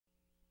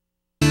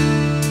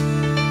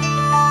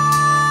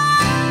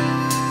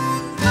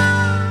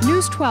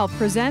12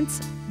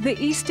 presents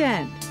The East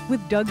End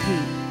with Doug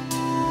Geed.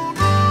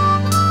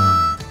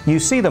 You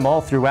see them all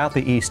throughout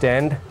the East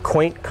End,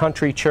 quaint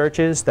country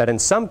churches that in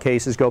some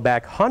cases go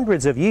back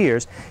hundreds of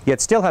years, yet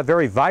still have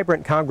very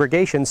vibrant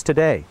congregations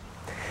today.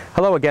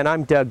 Hello again,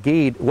 I'm Doug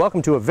Geed.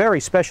 Welcome to a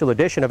very special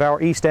edition of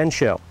our East End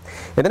Show.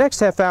 In the next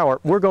half hour,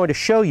 we're going to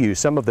show you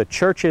some of the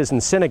churches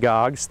and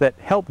synagogues that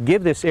help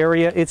give this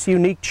area its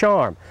unique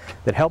charm,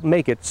 that help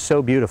make it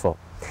so beautiful.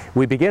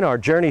 We begin our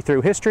journey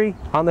through history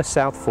on the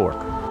South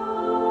Fork.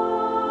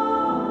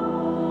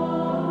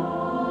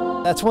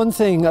 That's one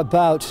thing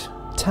about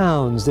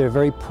towns. They're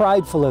very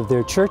prideful of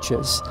their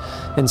churches.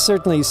 And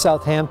certainly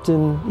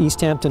Southampton, East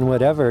Hampton,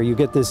 whatever, you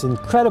get this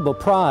incredible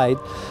pride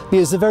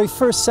because the very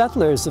first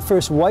settlers, the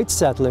first white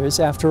settlers,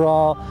 after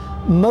all,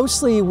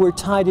 mostly were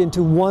tied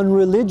into one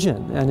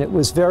religion. And it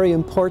was very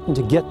important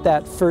to get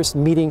that first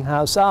meeting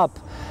house up.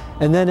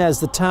 And then as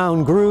the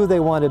town grew, they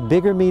wanted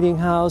bigger meeting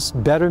house,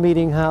 better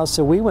meeting house.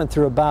 So we went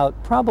through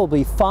about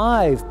probably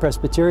 5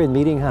 Presbyterian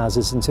meeting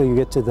houses until you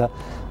get to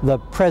the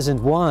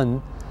present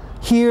one.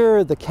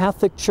 Here, the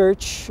Catholic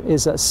Church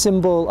is a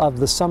symbol of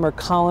the summer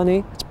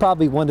colony. It's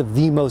probably one of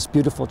the most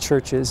beautiful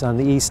churches on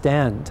the East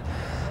End.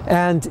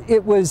 And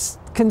it was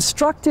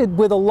constructed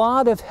with a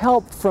lot of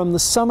help from the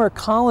summer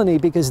colony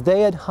because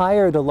they had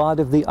hired a lot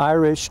of the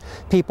Irish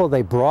people.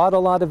 They brought a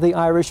lot of the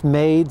Irish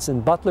maids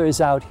and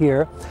butlers out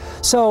here.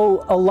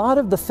 So a lot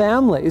of the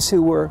families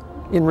who were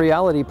in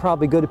reality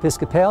probably good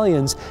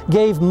Episcopalians,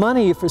 gave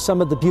money for some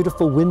of the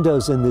beautiful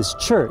windows in this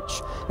church.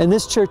 And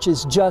this church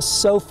is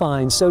just so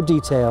fine, so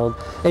detailed,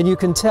 and you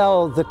can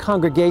tell the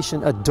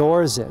congregation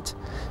adores it.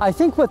 I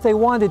think what they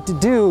wanted to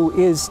do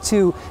is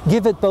to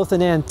give it both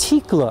an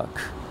antique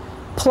look,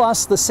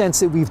 plus the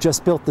sense that we've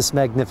just built this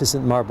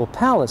magnificent marble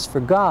palace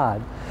for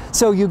God.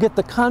 So you get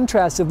the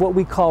contrast of what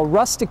we call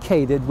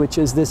rusticated, which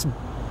is this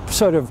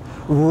sort of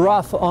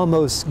rough,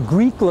 almost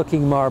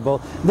Greek-looking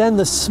marble, then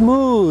the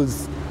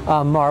smooth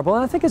marble,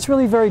 and I think it's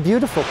really very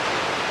beautiful.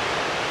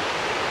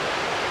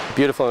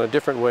 Beautiful in a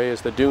different way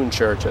is the Doon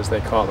Church, as they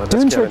call it.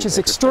 Doon Church is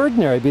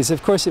extraordinary because,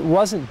 of course, it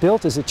wasn't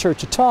built as a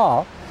church at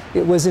all.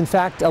 It was, in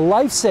fact, a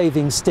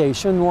life-saving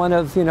station, one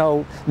of,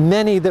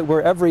 many that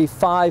were every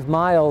 5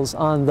 miles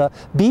on the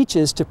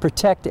beaches to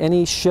protect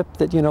any ship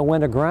that,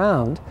 went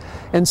aground.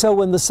 And so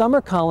when the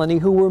summer colony,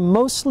 who were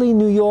mostly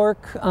New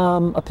York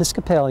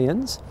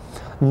Episcopalians,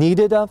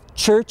 needed a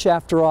church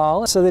after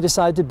all, so they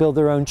decided to build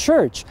their own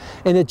church.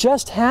 And it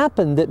just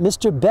happened that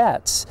Mr.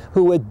 Betts,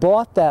 who had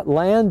bought that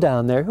land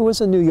down there, who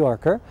was a New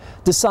Yorker,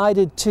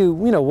 decided to,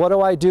 what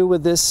do I do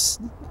with this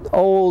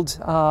old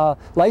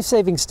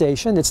life-saving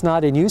station? It's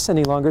not in use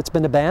any longer, it's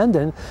been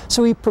abandoned.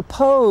 So he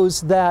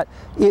proposed that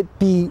it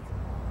be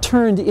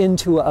turned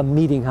into a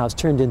meeting house,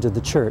 turned into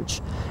the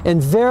church.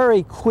 And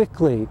very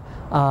quickly,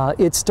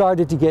 it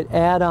started to get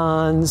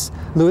add-ons.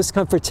 Louis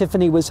Comfort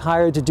Tiffany was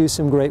hired to do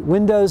some great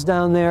windows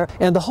down there.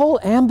 And the whole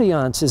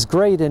ambiance is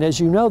great. And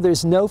as you know,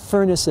 there's no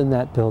furnace in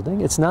that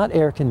building. It's not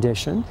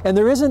air-conditioned. And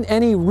there isn't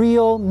any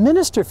real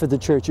minister for the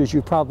church, as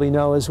you probably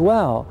know as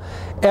well.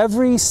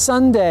 Every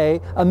Sunday,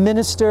 a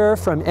minister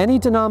from any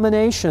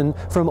denomination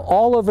from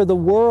all over the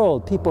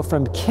world, people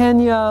from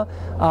Kenya,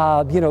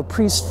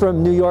 priests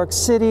from New York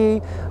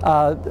City,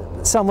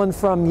 someone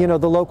from,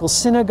 the local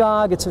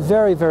synagogue. It's a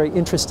very, very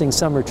interesting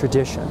summer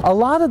tradition. A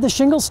lot of the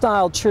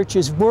shingle-style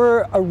churches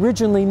were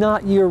originally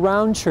not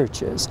year-round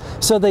churches,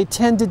 so they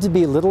tended to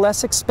be a little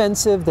less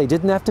expensive, they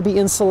didn't have to be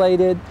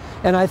insulated,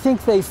 and I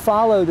think they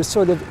followed a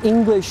sort of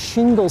English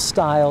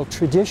shingle-style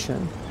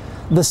tradition.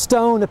 The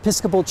Stone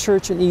Episcopal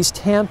Church in East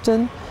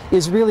Hampton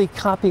is really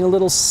copying a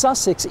little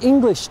Sussex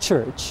English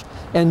church.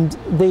 And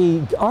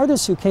the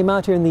artists who came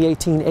out here in the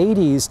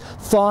 1880s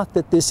thought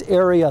that this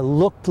area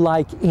looked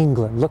like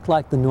England, looked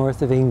like the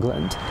north of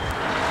England.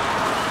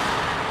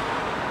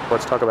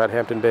 Let's talk about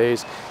Hampton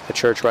Bays, the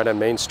church right on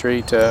Main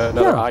Street,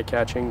 another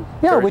eye-catching.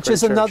 Yeah, which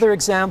is another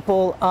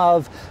example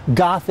of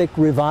Gothic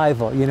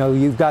revival.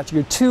 You've got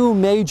your 2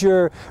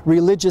 major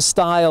religious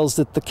styles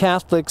that the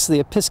Catholics, the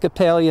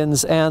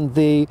Episcopalians, and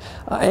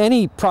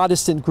any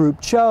Protestant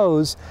group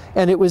chose,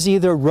 and it was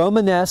either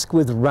Romanesque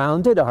with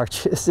rounded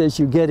arches, as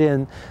you get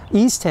in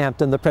East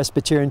Hampton, the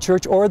Presbyterian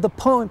Church, or the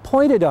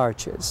pointed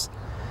arches.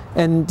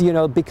 And,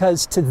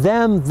 because to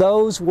them,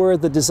 those were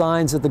the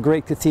designs of the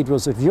great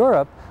cathedrals of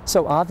Europe,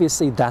 so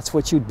obviously that's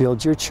what you'd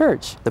build your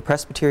church. The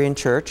Presbyterian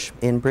Church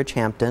in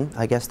Bridgehampton,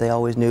 I guess they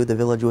always knew the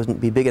village wouldn't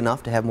be big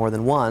enough to have more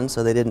than one,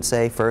 so they didn't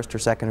say first or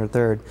second or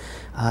third,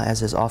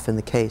 as is often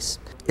the case.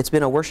 It's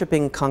been a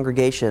worshiping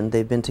congregation.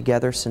 They've been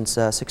together since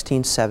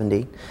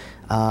 1670.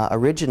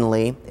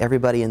 Originally,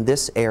 everybody in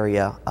this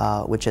area,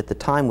 which at the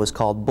time was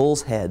called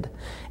Bull's Head,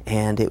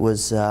 and it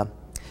was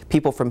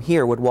people from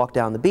here would walk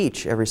down the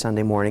beach every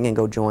Sunday morning and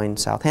go join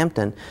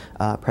Southampton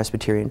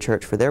Presbyterian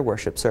Church for their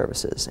worship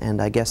services. And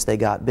I guess they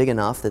got big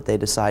enough that they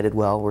decided,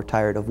 well, we're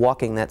tired of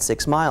walking that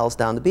 6 miles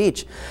down the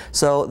beach.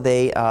 So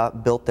they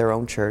built their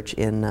own church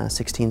in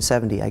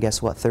 1670. I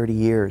guess, what, 30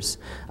 years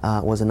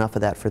was enough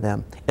of that for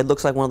them. It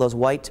looks like one of those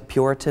white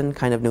Puritan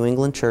kind of New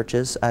England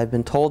churches. I've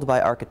been told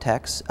by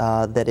architects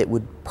that it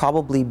would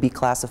probably be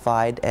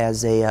classified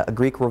as a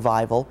Greek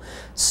Revival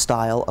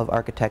style of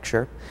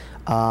architecture.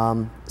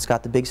 It's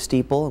got the big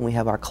steeple, and we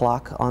have our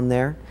clock on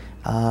there.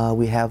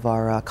 We have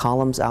our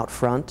columns out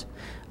front.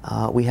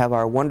 We have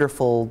our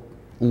wonderful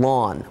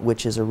lawn,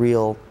 which is a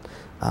real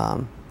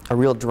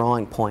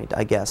drawing point,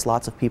 I guess.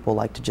 Lots of people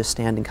like to just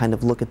stand and kind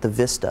of look at the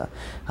vista.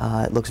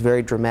 It looks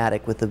very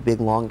dramatic with the big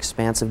long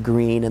expanse of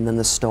green and then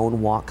the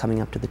stone walk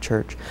coming up to the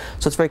church.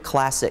 So it's very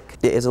classic.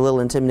 It is a little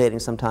intimidating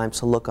sometimes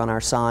to look on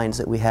our signs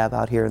that we have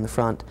out here in the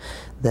front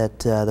that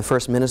the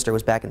first minister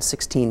was back in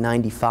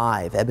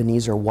 1695,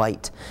 Ebenezer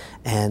White,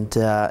 and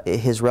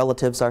his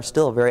relatives are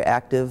still very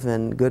active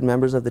and good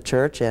members of the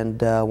church,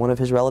 and one of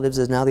his relatives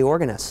is now the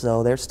organist,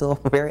 so they're still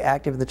very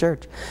active in the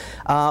church.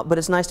 But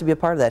it's nice to be a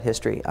part of that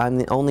history.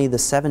 I'm only the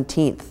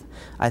 17th,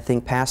 I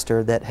think,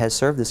 pastor that has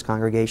served this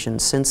congregation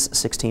since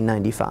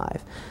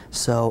 1695.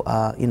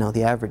 So, you know,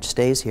 the average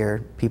stays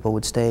here, people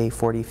would stay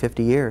 40,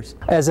 50 years.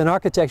 As an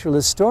architectural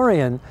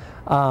historian,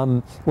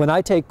 when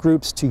I take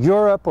groups to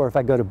Europe or if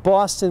I go to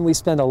Boston, we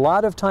spend a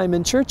lot of time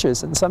in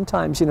churches, and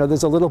sometimes, you know,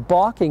 there's a little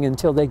balking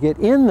until they get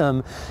in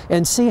them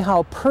and see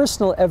how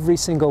personal every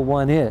single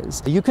one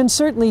is. You can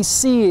certainly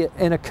see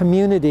in a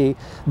community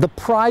the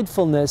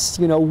pridefulness,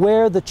 you know,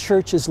 where the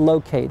church is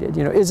located.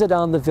 You know, is it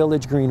on the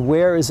village green?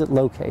 Where is it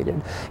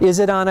located? Is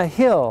it on a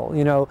hill?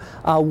 You know,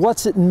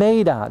 what's it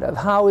made out of?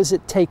 How is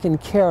it taken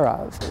care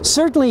of?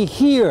 Certainly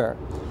here,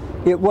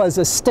 it was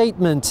a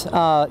statement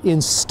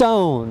in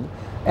stone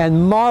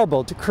and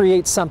marble to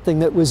create something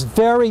that was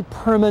very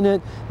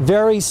permanent,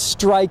 very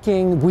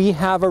striking. We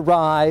have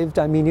arrived.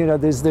 I mean, you know,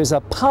 there's a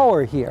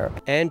power here.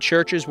 And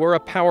churches were a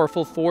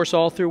powerful force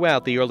all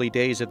throughout the early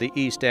days of the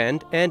East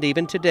End and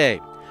even today.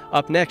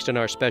 Up next in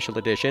our special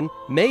edition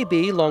may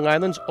be Long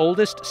Island's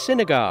oldest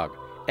synagogue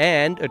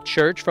and a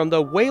church from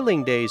the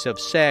whaling days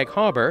of Sag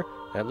Harbor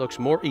that looks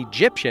more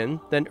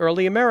Egyptian than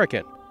early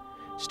American.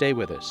 Stay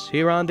with us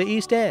here on the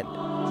East End.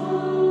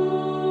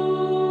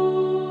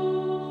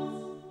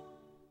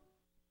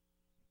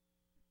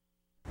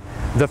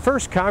 The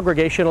First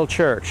Congregational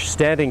Church,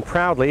 standing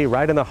proudly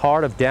right in the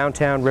heart of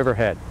downtown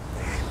Riverhead.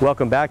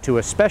 Welcome back to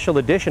a special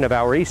edition of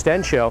our East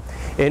End Show,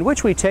 in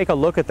which we take a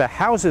look at the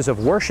houses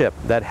of worship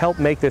that help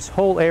make this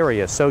whole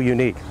area so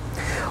unique.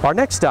 Our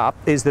next stop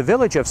is the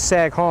village of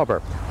Sag Harbor,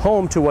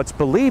 home to what's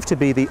believed to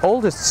be the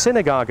oldest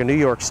synagogue in New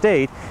York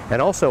State, and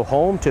also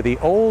home to the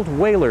Old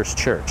Whalers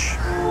Church.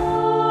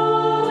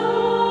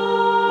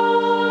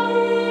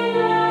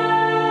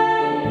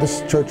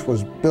 This church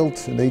was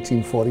built in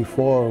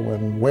 1844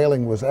 when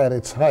whaling was at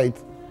its height,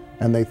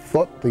 and they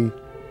thought the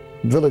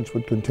village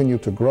would continue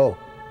to grow.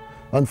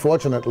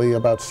 Unfortunately,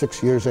 about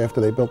 6 years after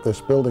they built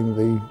this building,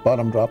 the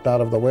bottom dropped out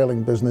of the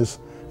whaling business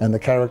and the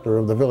character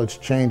of the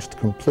village changed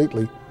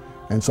completely,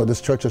 and so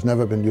this church has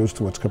never been used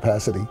to its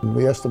capacity. And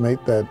we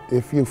estimate that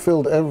if you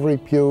filled every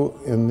pew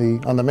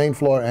on the main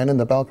floor and in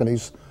the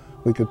balconies,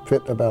 we could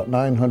fit about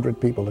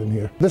 900 people in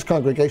here. This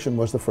congregation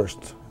was the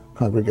first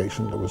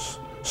congregation that was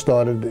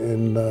started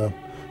in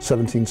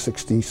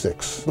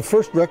 1766. The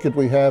first record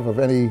we have of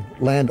any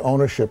land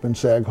ownership in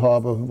Sag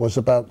Harbor was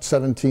about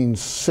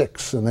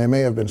 1706, and there may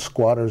have been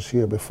squatters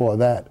here before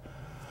that.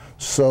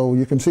 So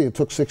you can see it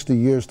took 60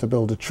 years to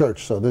build a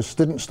church, so this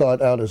didn't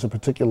start out as a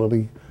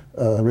particularly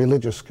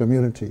religious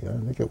community.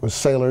 I think it was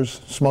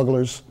sailors,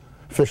 smugglers,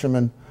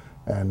 fishermen,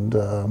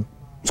 and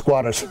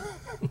squatters.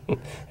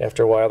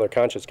 After a while, their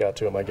conscience got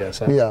to them, I guess.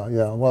 Huh?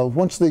 Yeah. Well,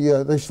 once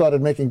they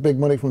started making big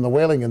money from the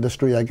whaling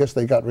industry, I guess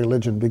they got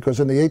religion, because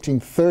in the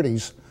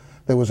 1830s,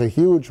 there was a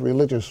huge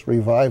religious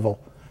revival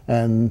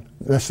and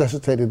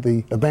necessitated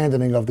the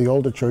abandoning of the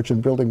older church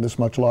and building this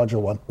much larger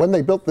one. When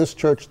they built this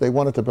church, they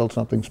wanted to build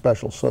something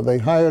special, so they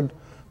hired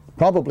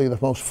probably the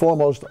most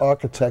foremost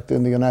architect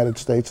in the United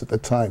States at the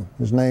time.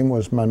 His name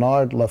was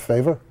Menard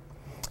Lefebvre.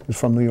 He's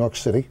from New York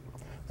City.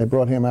 They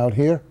brought him out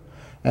here,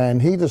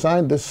 and he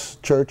designed this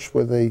church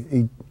with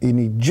an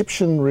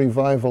Egyptian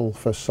revival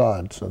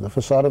facade. So the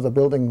facade of the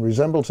building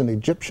resembles an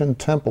Egyptian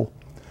temple,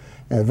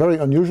 a very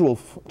unusual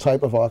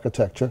type of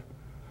architecture.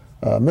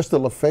 Mr.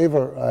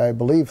 Lefebvre, I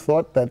believe,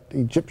 thought that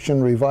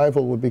Egyptian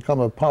revival would become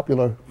a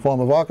popular form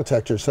of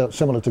architecture,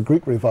 similar to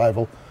Greek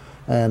revival,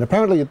 and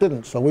apparently it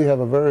didn't, so we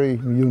have a very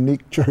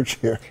unique church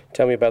here.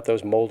 Tell me about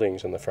those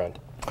moldings in the front.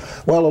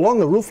 Well, along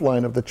the roof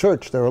line of the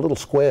church, there are little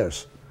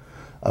squares.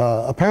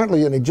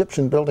 Apparently an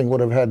Egyptian building would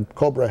have had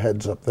cobra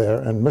heads up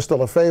there, and Mr.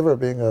 Lefebvre,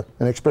 being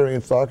an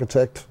experienced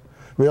architect,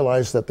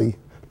 realized that the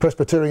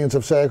Presbyterians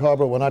of Sag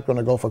Harbor were not going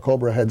to go for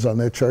cobra heads on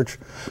their church,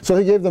 so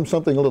he gave them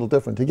something a little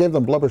different. He gave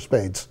them blubber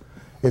spades.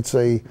 It's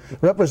a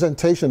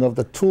representation of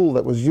the tool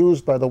that was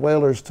used by the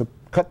whalers to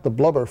cut the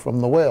blubber from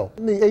the whale.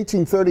 In the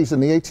 1830s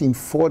and the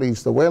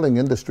 1840s, the whaling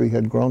industry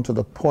had grown to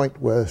the point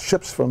where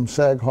ships from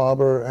Sag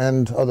Harbor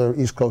and other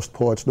East Coast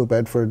ports, New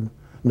Bedford,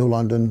 New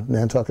London,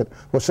 Nantucket,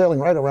 were sailing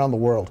right around the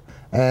world.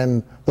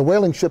 And the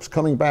whaling ships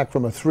coming back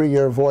from a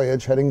 3-year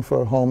voyage heading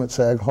for home at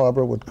Sag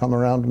Harbor would come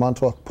around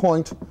Montauk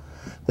Point.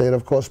 They'd,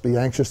 of course, be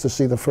anxious to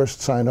see the first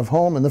sign of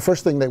home, and the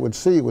first thing they would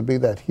see would be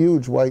that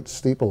huge white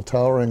steeple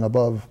towering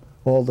above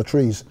all the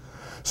trees.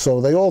 So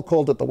they all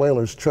called it the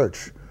Whalers'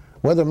 Church.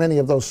 Whether many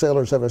of those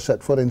sailors ever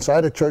set foot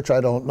inside a church, I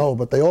don't know,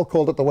 but they all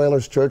called it the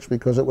Whalers' Church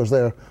because it was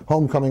their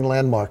homecoming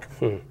landmark.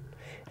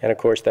 And of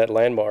course, that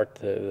landmark,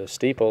 the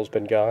steeple's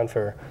been gone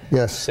for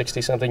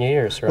 60-something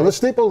years, right? Well, the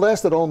steeple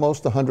lasted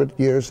almost 100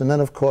 years, and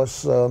then, of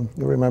course, you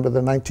remember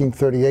the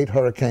 1938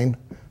 hurricane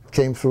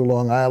came through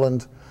Long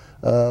Island.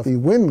 The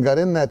wind got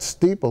in that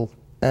steeple,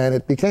 and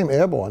it became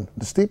airborne.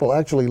 The steeple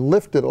actually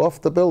lifted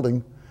off the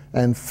building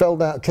and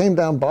came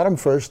down bottom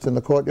first in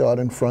the courtyard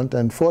in front,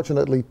 and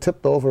fortunately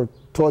tipped over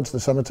towards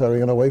the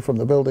cemetery and away from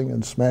the building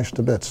and smashed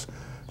to bits.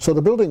 So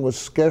the building was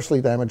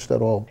scarcely damaged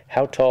at all.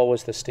 How tall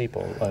was the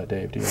steeple,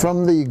 Dave? Do you know?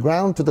 From the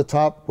ground to the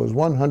top was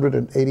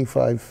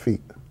 185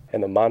 feet.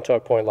 And the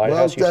Montauk Point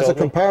Lighthouse, well, as a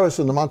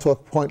comparison, the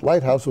Montauk Point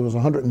Lighthouse was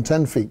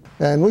 110 feet.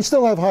 And we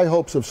still have high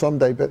hopes of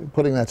someday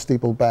putting that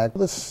steeple back.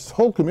 This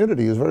whole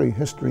community is very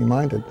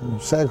history-minded.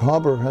 Sag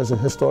Harbor has a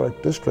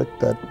historic district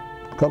that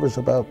covers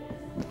about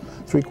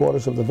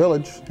 3/4 of the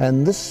village,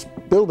 and this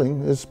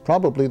building is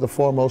probably the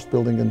foremost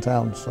building in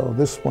town, so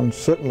this one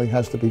certainly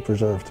has to be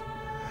preserved.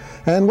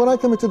 And when I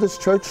come into this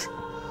church,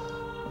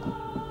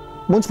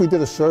 once we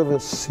did a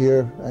service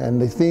here,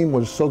 and the theme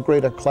was "So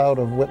Great a Cloud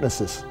of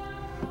Witnesses,"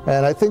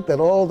 and I think that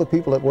all the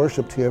people that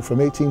worshipped here from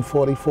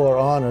 1844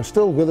 on are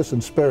still with us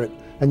in spirit,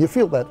 and you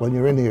feel that when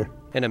you're in here.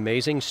 An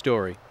amazing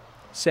story.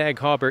 Sag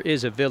Harbor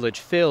is a village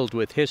filled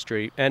with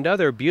history and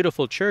other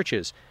beautiful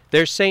churches.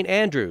 There's St.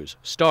 Andrew's,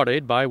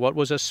 started by what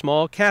was a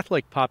small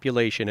Catholic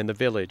population in the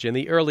village in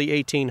the early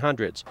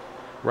 1800s.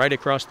 Right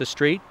across the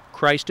street,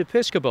 Christ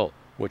Episcopal,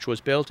 which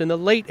was built in the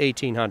late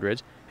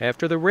 1800s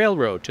after the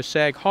railroad to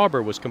Sag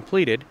Harbor was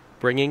completed,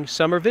 bringing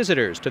summer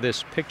visitors to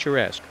this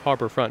picturesque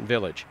harborfront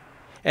village.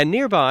 And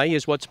nearby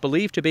is what's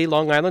believed to be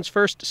Long Island's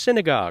first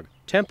synagogue,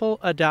 Temple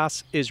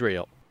Adass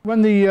Israel.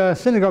 When the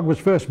synagogue was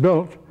first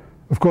built,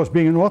 of course,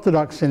 being an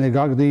Orthodox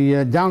synagogue,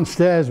 the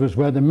downstairs was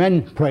where the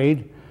men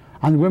prayed,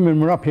 and the women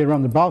were up here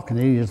on the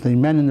balcony, as the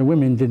men and the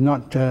women did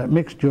not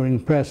mix during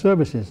prayer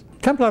services.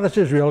 Temple Adass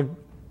Israel,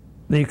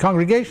 the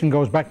congregation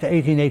goes back to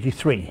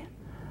 1883.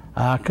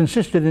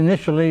 Consisted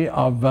initially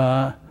of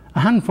a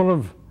handful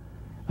of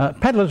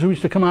peddlers who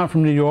used to come out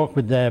from New York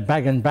with their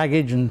bag and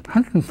baggage, and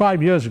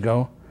 105 years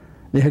ago,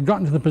 they had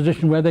gotten to the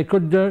position where they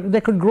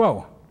could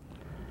grow.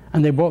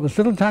 And they bought this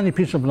little tiny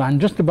piece of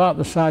land just about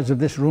the size of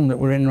this room that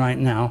we're in right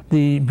now.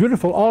 The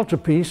beautiful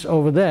altarpiece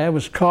over there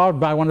was carved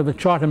by one of the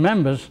charter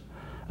members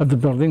of the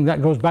building.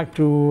 That goes back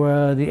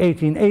to the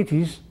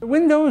 1880s. The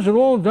windows are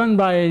all done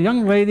by a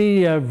young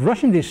lady of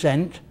Russian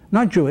descent,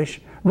 not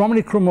Jewish,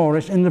 Romany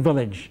Kramoris, in the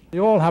village. They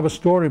all have a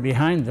story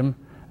behind them,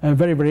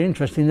 very, very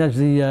interesting. There's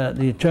the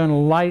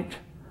eternal light.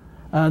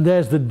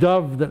 There's the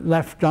dove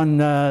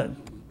that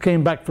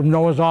came back from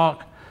Noah's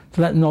Ark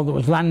to let them know there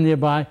was land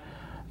nearby.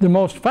 The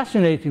most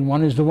fascinating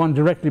one is the one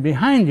directly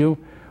behind you,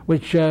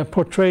 which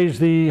portrays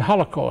the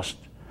Holocaust.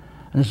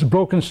 And it's a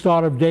broken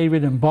Star of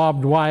David and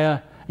barbed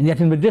wire, and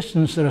yet in the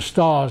distance there are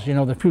stars, you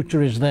know, the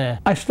future is there.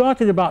 I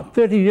started about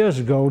 30 years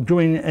ago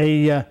doing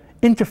a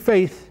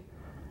interfaith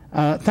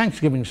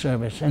Thanksgiving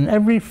service, and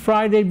every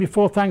Friday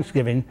before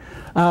Thanksgiving,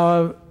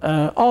 our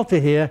altar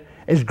here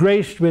is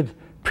graced with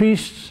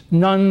priests,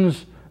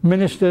 nuns,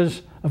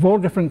 ministers of all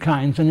different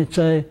kinds, and it's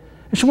a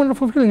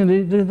wonderful feeling,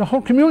 and the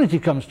whole community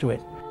comes to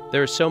it.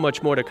 There's so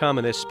much more to come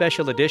in this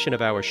special edition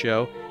of our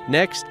show.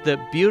 Next, the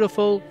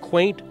beautiful,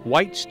 quaint,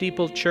 white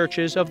steepled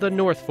churches of the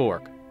North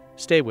Fork.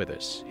 Stay with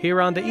us here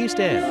on the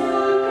East End.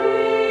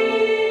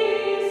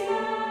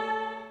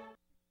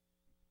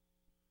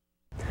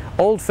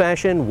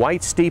 Old-fashioned,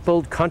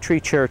 white-steepled country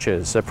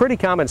churches, a pretty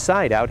common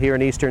sight out here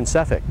in eastern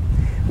Suffolk.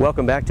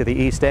 Welcome back to the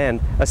East End,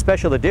 a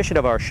special edition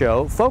of our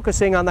show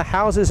focusing on the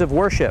houses of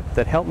worship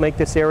that help make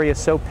this area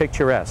so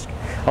picturesque.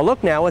 A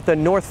look now at the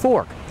North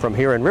Fork, from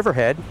here in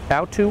Riverhead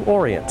out to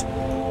Orient.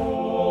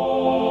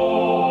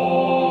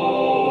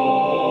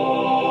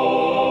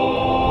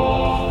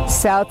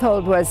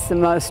 Southold was the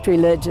most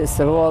religious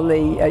of all the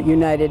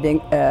United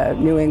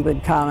New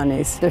England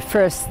colonies. The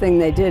first thing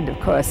they did, of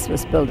course,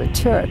 was build a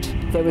church.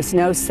 There was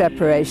no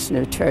separation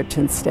of church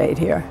and state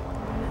here.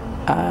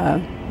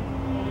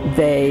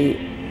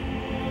 They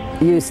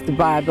used the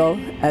Bible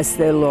as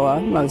their law,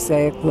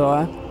 Mosaic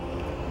law.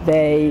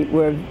 They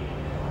were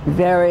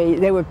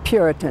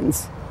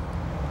Puritans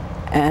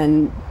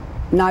and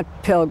not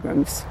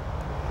pilgrims.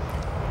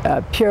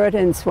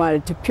 Puritans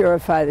wanted to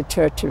purify the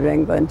Church of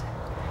England,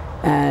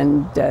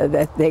 and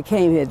that they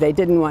came here. They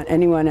didn't want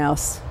anyone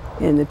else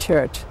in the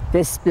church.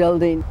 This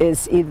building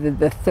is either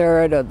the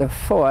third or the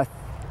fourth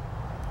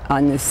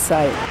on this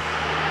site.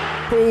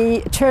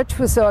 The church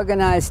was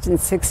organized in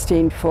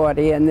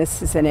 1640, and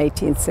this is an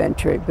 18th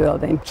century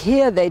building.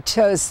 Here they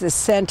chose the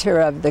center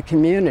of the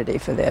community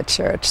for their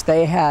church.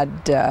 They had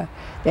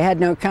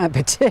no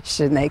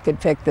competition. They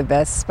could pick the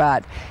best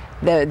spot.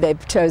 They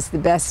chose the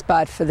best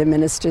spot for the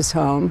minister's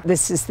home.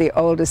 This is the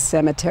oldest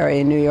cemetery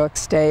in New York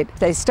State.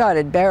 They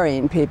started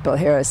burying people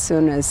here as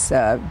soon as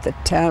the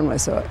town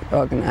was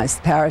organized,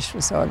 the parish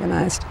was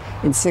organized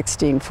in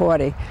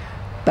 1640.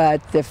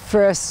 But the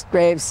first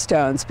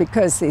gravestones,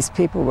 because these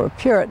people were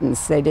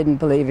Puritans, they didn't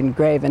believe in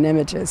graven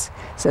images,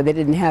 so they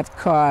didn't have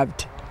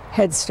carved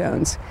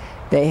headstones.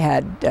 They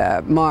had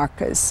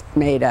markers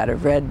made out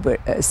of redwood,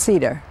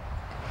 cedar,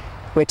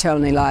 which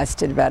only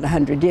lasted about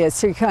 100 years.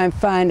 So you can't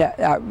find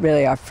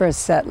really our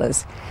first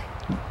settlers.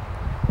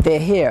 They're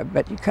here,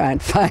 but you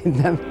can't find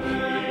them.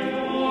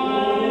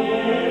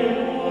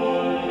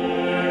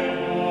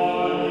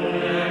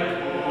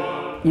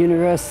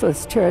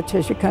 Universalist Church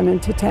as you come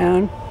into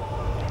town,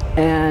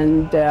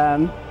 and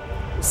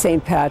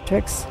St.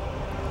 Patrick's,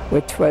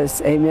 which was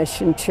a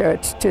mission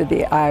church to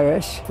the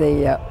Irish,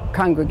 the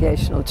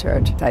Congregational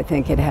Church. I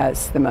think it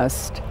has the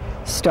most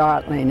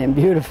startling and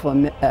beautiful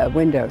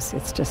windows.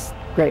 It's just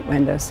great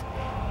windows,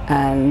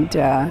 and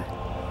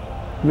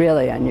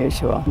really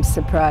unusual. I'm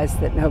surprised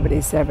that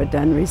nobody's ever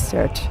done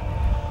research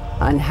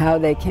on how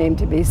they came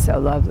to be so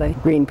lovely.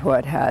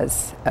 Greenport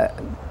has a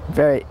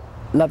very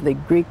lovely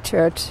Greek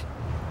church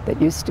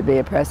that used to be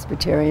a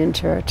Presbyterian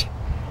church.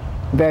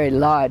 Very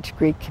large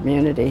Greek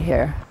community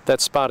here.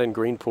 That spot in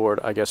Greenport,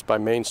 I guess by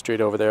Main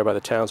Street over there by the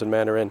Townsend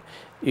Manor Inn,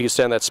 you can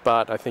stand that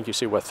spot, I think you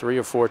see, what, 3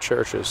 or 4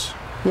 churches?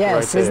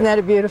 Yes, right isn't that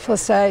a beautiful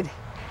sight?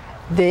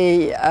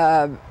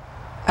 I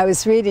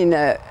was reading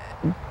a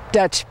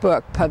Dutch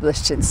book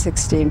published in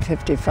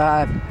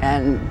 1655,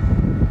 and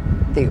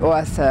the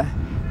author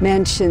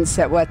mentions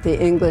that what the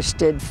English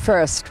did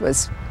first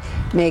was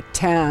make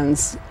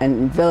towns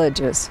and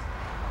villages,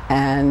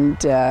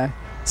 and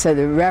so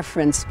the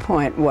reference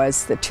point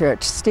was the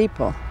church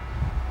steeple,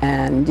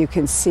 and you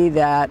can see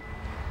that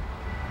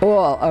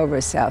all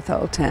over South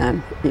Old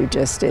Town.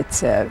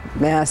 It's a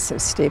massive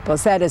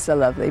steeples. That is a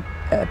lovely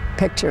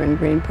picture in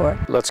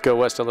Greenport. Let's go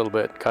west a little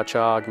bit.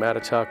 Cutchogue,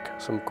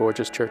 Mattituck, some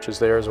gorgeous churches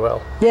there as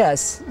well.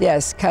 Yes,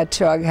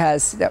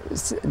 Cutchogue that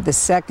was the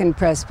second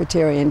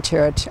Presbyterian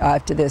church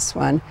after this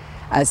one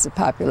as the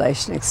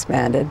population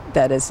expanded.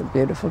 That is a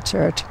beautiful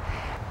church.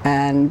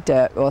 And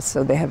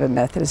also they have a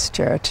Methodist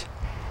church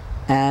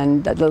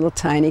and a little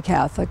tiny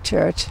Catholic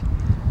church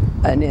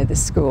near the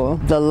school.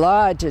 The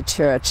larger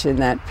church in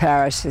that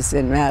parish is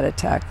in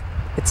Mattituck.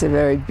 It's a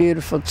very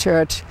beautiful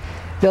church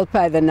built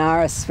by the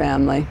Norris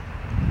family,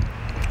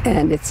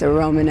 and it's a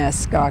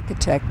Romanesque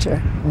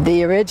architecture.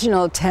 The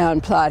original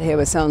town plot here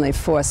was only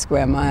 4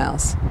 square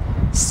miles.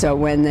 So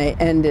when they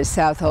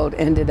Southold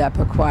ended up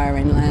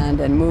acquiring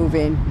land and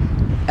moving,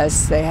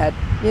 as they had,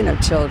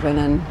 children,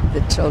 and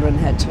the children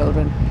had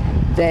children,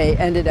 they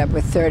ended up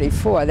with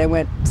 34.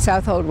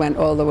 Southold went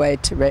all the way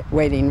to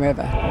Wading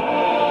River.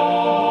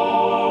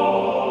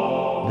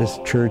 This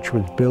church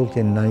was built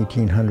in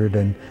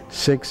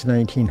 1906,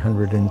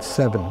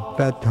 1907. At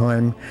that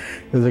time,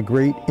 there was a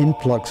great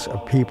influx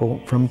of people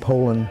from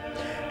Poland,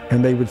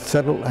 and they would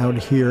settle out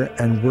here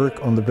and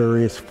work on the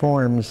various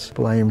farms.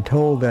 I am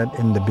told that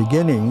in the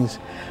beginnings,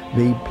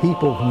 the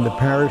people from the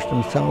parish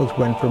themselves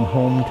went from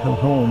home to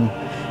home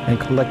and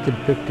collected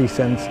 50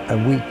 cents a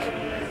week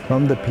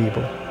from the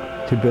people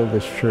to build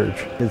this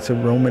church. It's a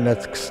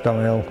Romanesque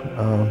style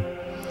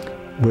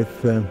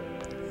with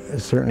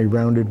certainly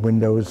rounded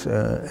windows,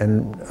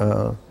 and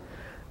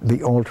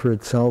the altar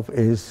itself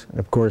is,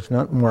 of course,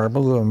 not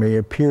marble, though it may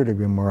appear to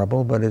be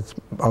marble, but it's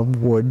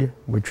of wood,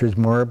 which is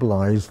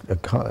marbleized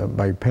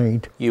by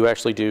paint. You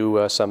actually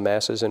do some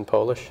masses in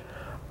Polish?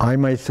 I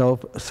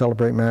myself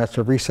celebrate Mass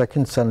every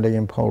second Sunday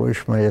in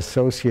Polish. My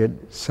associate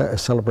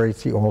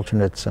celebrates the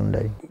alternate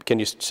Sunday. Can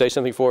you say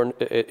something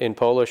in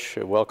Polish?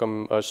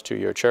 Welcome us to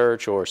your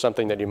church, or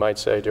something that you might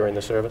say during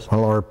the service?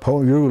 Well, our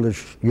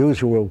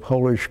usual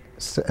Polish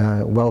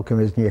welcome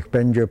is Niech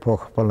będzie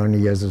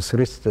pochwalony Jezus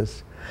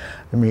Chrystus,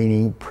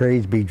 meaning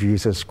praise be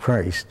Jesus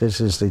Christ.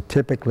 This is the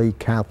typically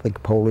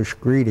Catholic Polish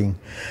greeting.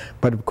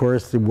 But of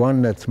course, the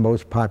one that's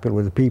most popular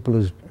with the people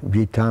is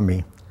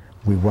Witamy.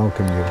 We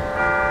welcome you.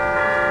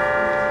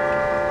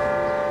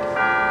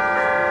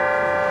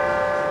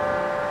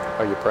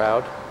 Are you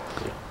proud?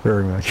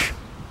 Very much.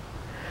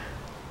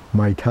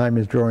 My time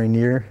is drawing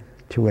near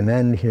to an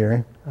end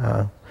here.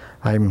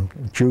 I'm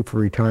due for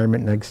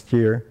retirement next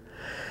year,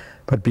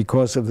 but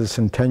because of the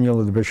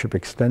centennial, the bishop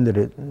extended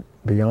it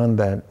beyond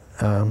that,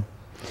 and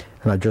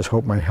I just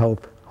hope my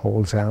health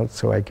holds out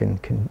so I can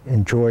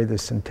enjoy the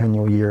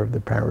centennial year of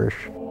the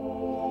parish.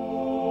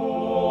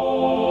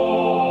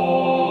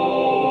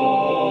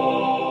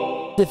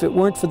 If it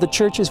weren't for the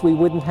churches, we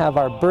wouldn't have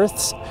our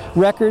births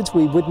records,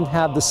 we wouldn't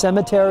have the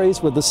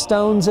cemeteries with the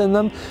stones in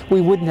them,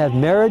 we wouldn't have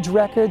marriage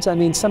records. I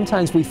mean,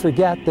 sometimes we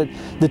forget that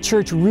the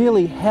church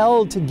really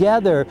held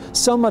together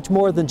so much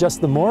more than just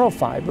the moral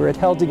fiber. It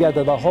held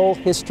together the whole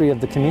history of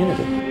the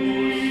community.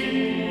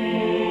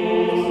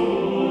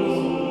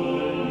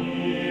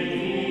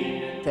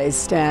 They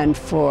stand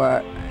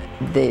for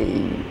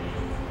the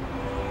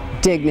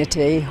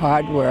dignity,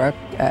 hard work,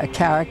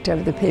 character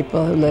of the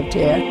people who lived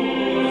here.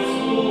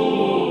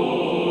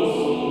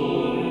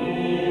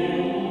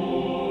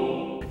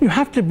 You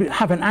have to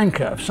have an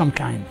anchor of some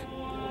kind.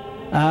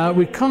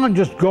 We can't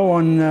just go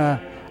on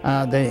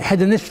the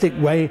hedonistic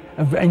way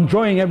of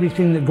enjoying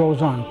everything that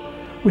goes on.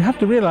 We have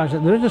to realize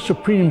that there is a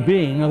supreme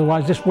being,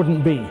 otherwise this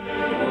wouldn't be.